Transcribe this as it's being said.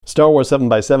Star Wars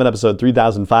 7x7, episode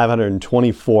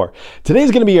 3524.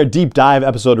 Today's going to be our deep dive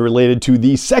episode related to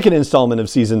the second installment of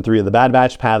season 3 of The Bad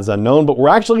Batch, Paths Unknown, but we're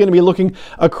actually going to be looking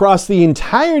across the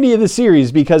entirety of the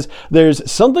series because there's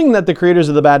something that the creators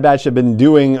of The Bad Batch have been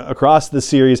doing across the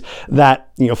series that,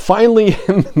 finally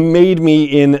made me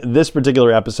in this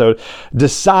particular episode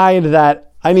decide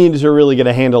that I needed to really get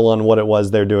a handle on what it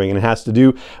was they're doing. And it has to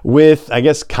do with, I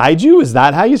guess, kaiju? Is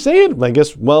that how you say it? I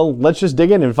guess, well, let's just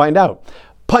dig in and find out.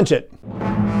 Punch it.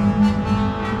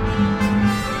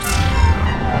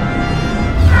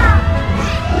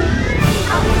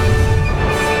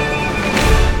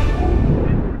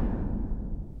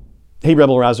 Hey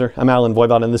Rebel Rouser, I'm Alan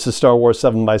Voivod, and this is Star Wars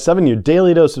 7x7, your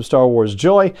daily dose of Star Wars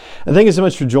joy, and thank you so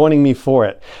much for joining me for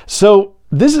it. So,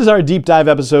 this is our deep dive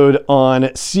episode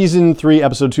on Season 3,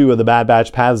 Episode 2 of The Bad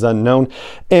Batch, Paths Unknown,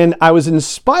 and I was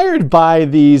inspired by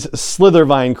these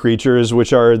Slithervine creatures,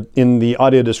 which are in the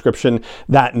audio description.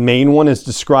 That main one is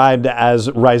described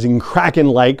as rising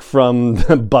kraken-like from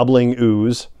the bubbling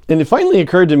ooze. And it finally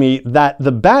occurred to me that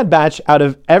The Bad Batch, out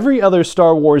of every other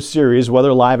Star Wars series,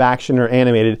 whether live action or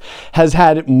animated, has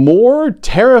had more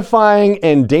terrifying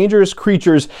and dangerous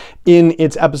creatures in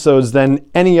its episodes than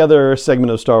any other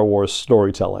segment of Star Wars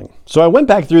storytelling. So I went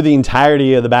back through the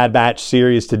entirety of the Bad Batch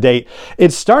series to date.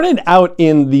 It started out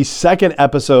in the second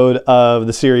episode of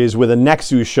the series with a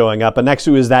Nexu showing up. A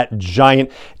Nexu is that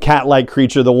giant cat-like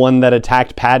creature, the one that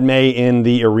attacked Padme in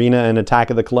the arena in Attack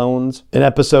of the Clones. In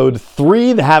episode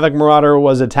 3, the Havoc Marauder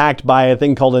was attacked by a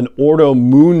thing called an Ordo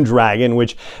Moon Dragon,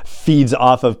 which feeds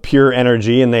off of pure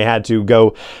energy, and they had to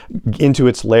go into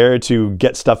its lair to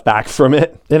get stuff back from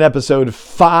it. In episode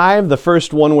 5, the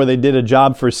first one where they did a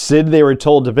job for Sid, they were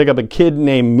told to pick up a kid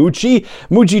named Moochie.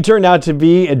 Moochie turned out to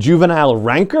be a juvenile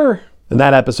rancor. And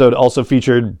that episode also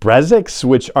featured Brezics,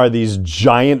 which are these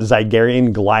giant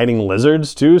Zygarian gliding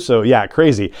lizards too. So yeah,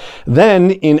 crazy.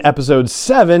 Then in episode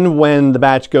 7, when the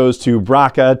Batch goes to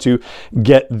Braca to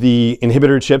get the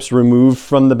inhibitor chips removed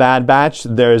from the Bad Batch,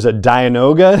 there's a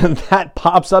Dianoga that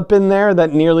pops up in there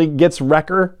that nearly gets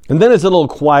Wrecker. And then it's a little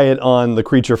quiet on the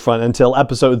creature front until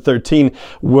episode 13,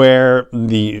 where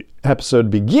the episode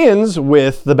begins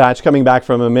with the Batch coming back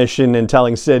from a mission and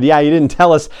telling Sid, yeah, you didn't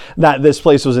tell us that this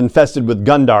place was infested with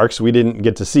Gundarks. We didn't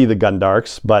get to see the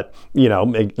Gundarks, but,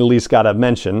 at least got a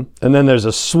mention. And then there's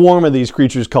a swarm of these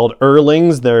creatures called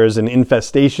Earlings. There's an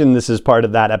infestation. This is part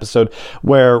of that episode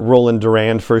where Roland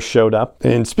Durand first showed up.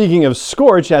 And speaking of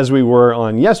Scorch, as we were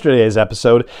on yesterday's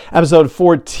episode, episode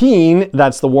 14,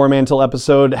 that's the War Mantle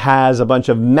episode, has a bunch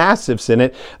of massives in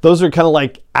it. Those are kind of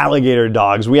like alligator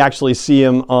dogs. We actually see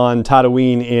them on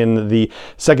Tatooine in the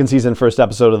second season, first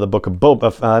episode of the Book of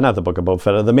not the Book of Boba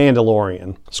Fett, The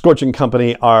Mandalorian. Scorch and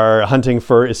company are hunting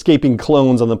for escaping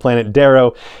clones on the planet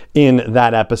Darrow in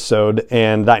that episode,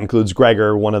 and that includes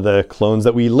Gregor, one of the clones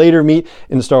that we later meet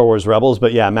in Star Wars Rebels,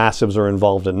 but yeah, massives are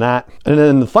involved in that. And then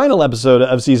in the final episode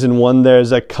of season 1,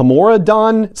 there's a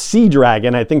Komorodon sea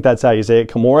dragon. I think that's how you say it,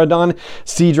 Komorodon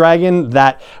sea dragon,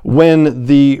 that when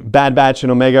the Bad Batch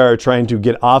and Omega are trying to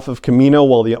get off of Kamino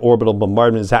while the orbital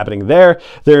bombardment is happening there,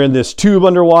 they're in this tube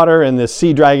underwater, and this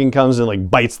sea dragon comes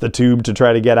and bites the tube to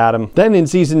try to get at him. Then in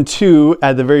season 2,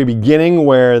 at the very beginning,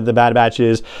 where the Bad Batch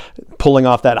is pulling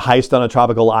off that heist on a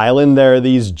tropical island, there are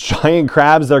these giant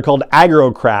crabs. They're called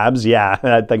aggro crabs. Yeah,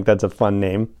 I think that's a fun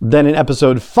name. Then in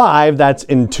episode 5, that's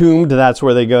Entombed. That's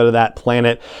where they go to that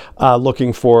planet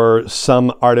looking for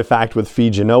some artifact with Phee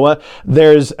Genoa.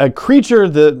 There's a creature,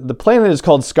 the planet is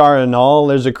called Scaranal.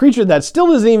 There's a creature that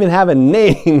still doesn't even have a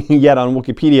name yet on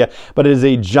Wikipedia, but it is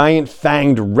a giant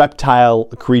fanged reptile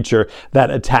creature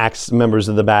that attacks members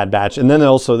of the Bad Batch. And then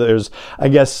also there's, I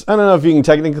guess, I don't know if you can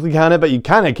technically count it, but you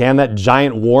kind of can, that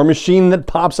giant war machine that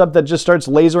pops up that just starts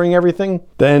lasering everything.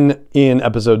 Then in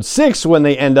episode 6, when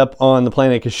they end up on the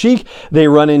planet Kashyyyk, they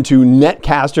run into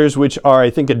netcasters, which are, I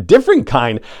think, a different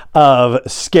kind of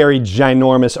scary,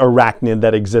 ginormous arachnid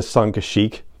that exists on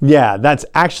Kashyyyk. Yeah, that's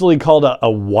actually called a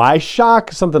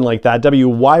Y-Shock, something like that.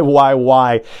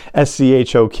 WYYYSCHOKK.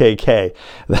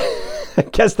 I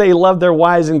guess they love their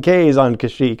Y's and K's on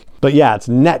Kashyyyk. But yeah, it's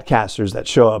netcasters that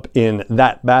show up in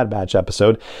that Bad Batch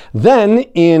episode. Then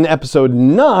in episode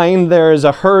 9, there's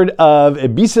a herd of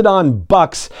Ebisodon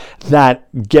bucks that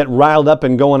get riled up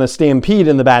and go on a stampede,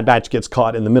 and the Bad Batch gets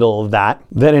caught in the middle of that.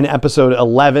 Then in episode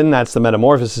 11, that's the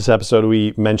Metamorphosis episode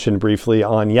we mentioned briefly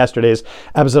on yesterday's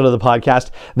episode of the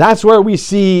podcast, That's where we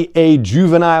see a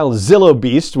juvenile Zillo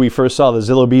Beast. We first saw the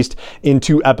Zillo Beast in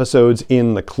 2 episodes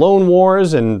in the Clone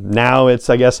Wars, and now it's,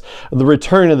 I guess, the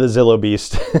return of the Zillo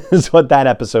Beast is what that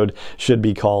episode should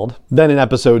be called. Then in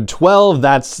episode 12,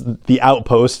 that's the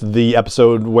Outpost, the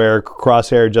episode where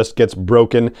Crosshair just gets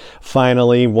broken,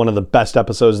 finally. One of the best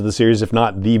episodes of the series, if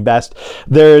not the best.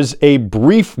 There's a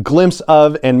brief glimpse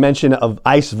of and mention of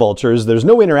ice vultures. There's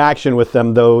no interaction with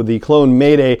them, though the clone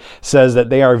Mayday says that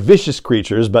they are vicious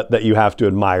creatures, but that you have to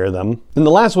admire them. And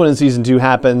the last one in season 2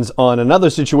 happens on another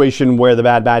situation where the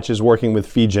Bad Batch is working with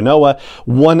Phee Genoa.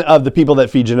 One of the people that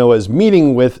Phee Genoa is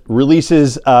meeting with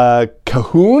releases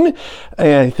Cahoon.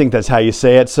 I think that's how you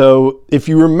say it. So if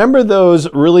you remember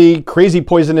those really crazy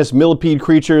poisonous millipede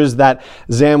creatures that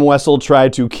Zam Wesell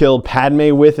tried to kill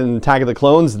Padme with in Attack of the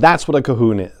Clones, that's what a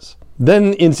Cahoon is.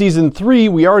 Then in season 3,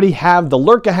 we already have the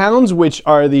Lurkahounds, which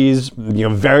are these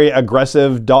very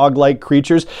aggressive dog-like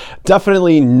creatures.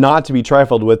 Definitely not to be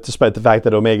trifled with, despite the fact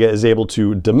that Omega is able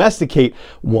to domesticate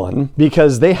one,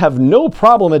 because they have no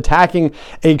problem attacking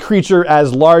a creature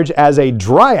as large as a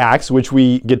Dryax, which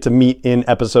we get to meet in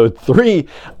episode 3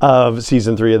 of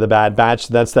season 3 of The Bad Batch.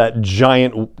 That's that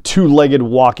giant 2-legged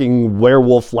walking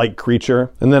werewolf-like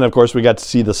creature. And then, of course, we got to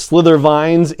see the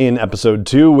Slithervines in episode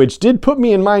 2, which did put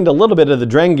me in mind a little bit of the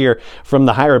Drengir from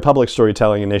the High Republic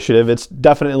Storytelling Initiative. It's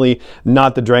definitely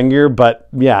not the Drengir, but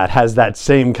yeah, it has that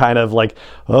same kind of like,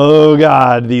 oh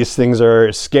god, these things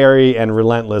are scary and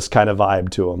relentless kind of vibe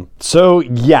to them. So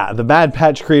yeah, the Bad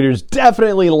Batch creators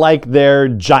definitely like their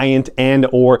giant and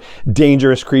or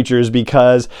dangerous creatures,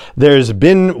 because there's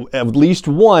been at least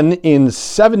one in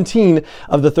 17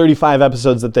 of the 35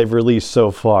 episodes that they've released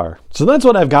so far. So that's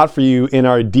what I've got for you in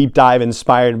our deep dive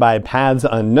inspired by Paths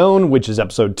Unknown, which is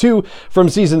episode 2 from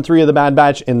season 3 of The Bad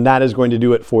Batch, and that is going to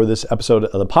do it for this episode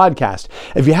of the podcast.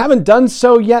 If you haven't done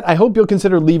so yet, I hope you'll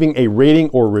consider leaving a rating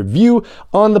or review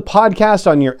on the podcast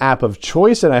on your app of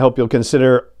choice, and I hope you'll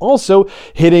consider also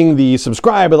hitting the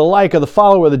subscribe or the like or the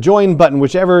follow or the join button,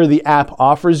 whichever the app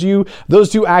offers you.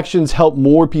 Those 2 actions help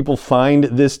more people find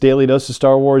this Daily Dose of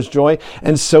Star Wars Joy,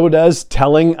 and so does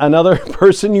telling another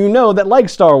person you know that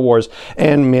likes Star Wars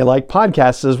and may like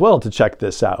podcasts as well to check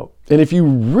this out. And if you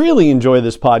really enjoy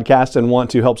this podcast and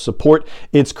want to help support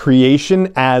its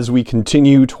creation as we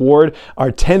continue toward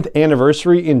our 10th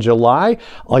anniversary in July,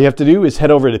 all you have to do is head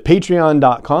over to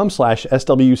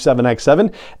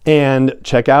patreon.com/SW7X7 and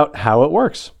check out how it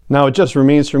works. Now, it just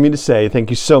remains for me to say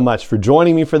thank you so much for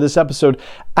joining me for this episode,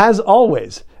 as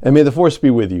always, and may the Force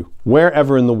be with you,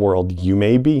 wherever in the world you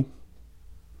may be.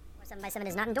 7x7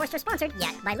 is not endorsed or sponsored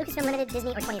yet by Lucasfilm Limited,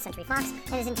 Disney, or 20th Century Fox,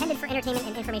 and is intended for entertainment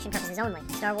and information purposes only.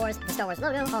 Star Wars, the Star Wars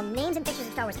logo, all names and pictures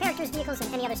of Star Wars characters, vehicles,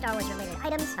 and any other Star Wars related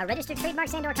items are registered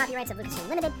trademarks and/or copyrights of Lucasfilm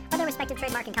Limited, or their respective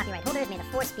trademark and copyright holders. May the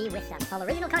Force be with them. All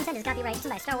original content is copyright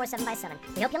by Star Wars 7x7.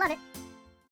 We hope you love it.